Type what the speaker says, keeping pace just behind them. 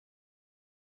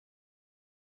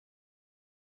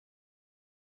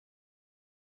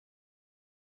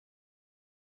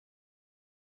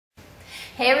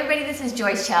Hey everybody, this is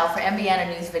Joyce Chow for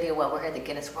MBN News Video. Well, we're here at the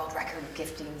Guinness World Record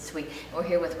Gifting Suite. We're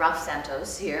here with Ralph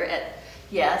Santos here at,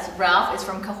 yes, Ralph is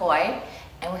from Kahoy,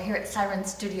 and we're here at Siren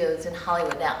Studios in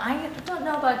Hollywood. Now, I don't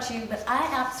know about you, but I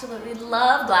absolutely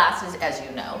love glasses, as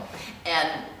you know.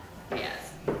 And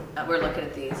yes, we're looking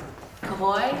at these.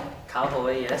 Kahoy?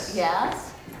 Kahoy, yes.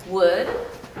 Yes. Wood?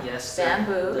 Yes.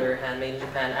 Bamboo? They're handmade in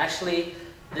Japan. Actually,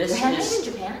 this in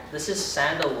Japan? This is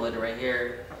sandalwood right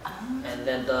here. Oh. And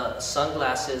then the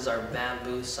sunglasses are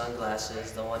bamboo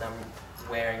sunglasses, the one I'm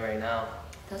wearing right now.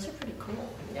 Those are pretty cool.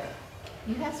 Yeah.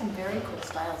 You have some very cool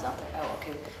styles out there. Oh,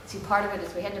 okay. See, part of it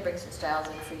is we had to bring some styles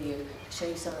in for you to show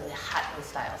you some of the hot new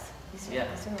styles. These are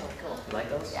really cool. You like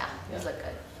those? Yeah, these look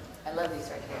good. I love these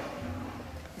right here.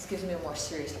 This gives me a more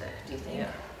serious look, do you think?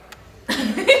 Yeah.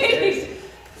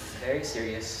 Very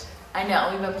serious. I know,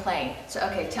 we've been playing. So,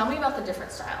 okay, tell me about the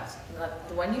different styles.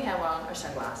 The one you have on are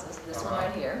sunglasses. This one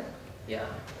right here. Yeah.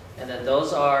 And then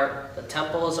those are, the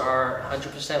temples are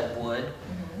 100% wood,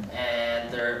 and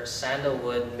they're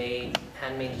sandalwood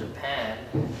handmade in Japan.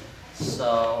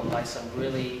 So by some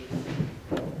really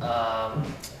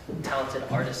talented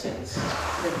artisans.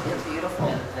 They're beautiful.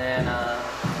 And then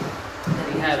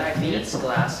we have these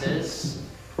glasses,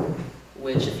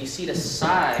 which if you see the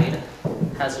side,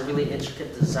 has a really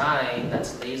intricate design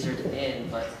that's lasered in,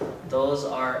 but those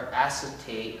are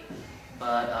acetate,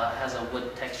 but has a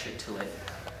wood texture to it.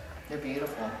 They're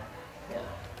beautiful. Yeah.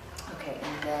 Okay,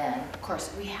 and then, of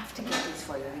course, we have to get these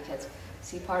for you because,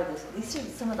 see, part of this, these are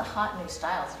some of the hot new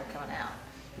styles that are coming out.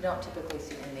 You don't typically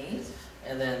see in these.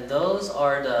 And then those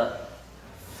are the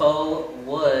faux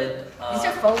wood. These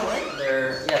are faux wood?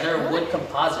 They're a wood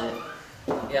composite.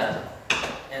 Yeah.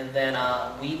 And then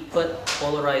we put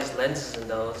polarized lenses in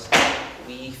those.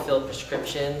 We fill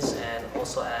prescriptions and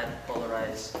also add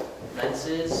polarized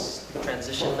lenses,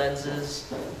 transition lenses,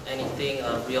 anything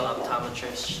a real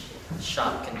optometrist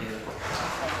shop can do.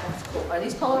 Okay, that's cool. Are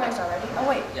these polarized already? Oh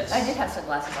wait, yes. I did have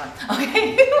sunglasses on.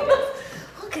 Okay. Yes.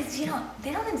 Well, because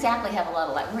they don't exactly have a lot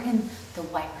of light. We're in the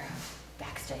white room,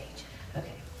 backstage.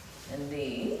 Okay. And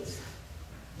these?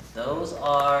 Those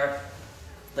are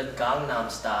the Gangnam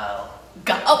style.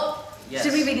 Oh! Yes.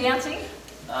 Should we be dancing?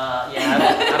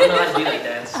 Yeah, I don't know how to do that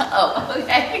dance. Oh,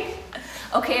 okay.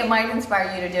 Okay, it might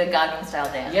inspire you to do a Gangnam style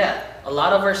dance. Yeah, a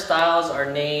lot of our styles are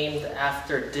named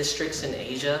after districts in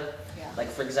Asia. Yeah. Like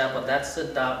for example, that's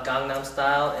the Gangnam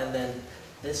style, and then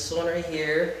this one right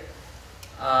here.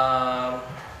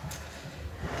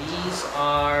 These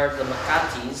are the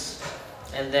Makatis,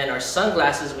 and then our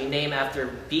sunglasses we name after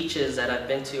beaches that I've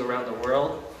been to around the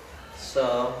world.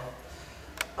 So,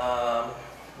 let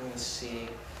me see.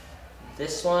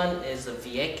 This one is the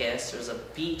Vieques. There's a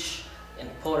beach in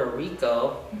Puerto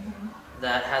Rico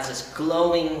that has this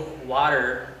glowing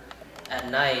water at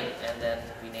night, and then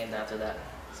we named after that.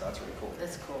 So that's really cool.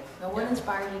 That's cool. Now, what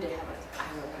inspired you to have an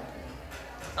eyewear company?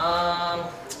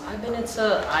 I've been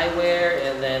into eyewear,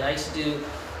 and then I used to do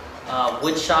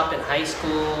wood shop in high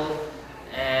school,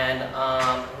 and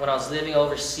when I was living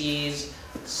overseas,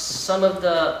 some of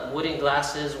the wooden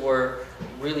glasses were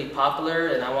really popular,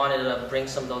 and I wanted to bring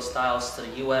some of those styles to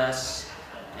the US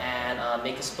and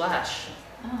make a splash.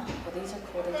 Oh, well, these are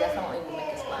cool. They definitely will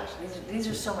make a splash. These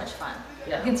are so much fun.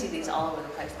 Yeah. You can see these all over the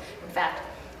place. In fact,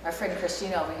 our friend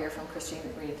Christina over here from Christine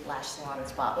Reed Lash Salon and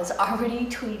Spa was already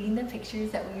tweeting the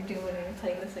pictures that we were doing when we were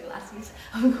playing with sunglasses,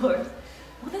 of course.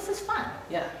 Well, this is fun.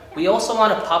 Yeah. We also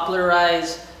want to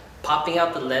popularize popping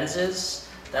out the lenses.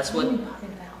 That's what,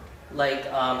 like,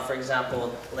 for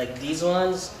example, like these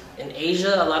ones, in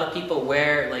Asia, a lot of people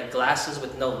wear like glasses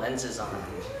with no lenses on.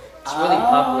 It's really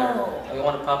popular, and we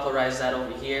want to popularize that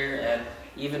over here, and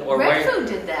even Red Food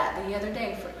did that the other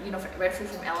day for Red Food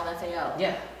from LMFAO.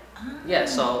 Yeah. Yeah,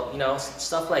 so,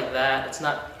 stuff like that. It's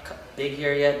not big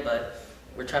here yet, but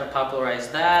we're trying to popularize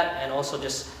that, and also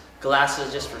just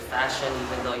glasses just for fashion,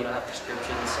 even though you don't have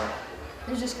prescriptions. So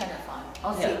they're just kind of fun.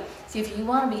 Oh, see, if you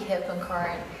want to be hip and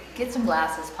current, get some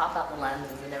glasses, pop out the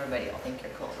lenses, and everybody will think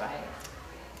you're cool, right?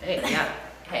 Hey, yeah.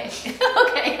 Hey.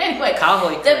 Okay, anyway.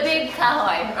 Kahoy The Collection. big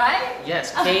Kahoy, right?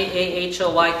 Yes,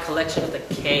 Kahoy Collection with a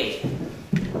K.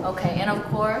 Okay, and of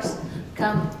course,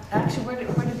 actually, where do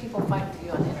people find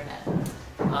you on the internet?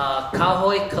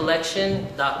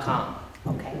 KahoyKollection.com.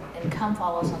 Okay, and come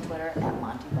follow us on Twitter at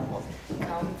Monty Bubbles.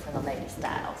 Come for the latest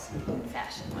styles in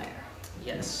fashion wear.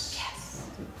 Yes. Yes.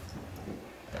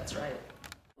 That's right.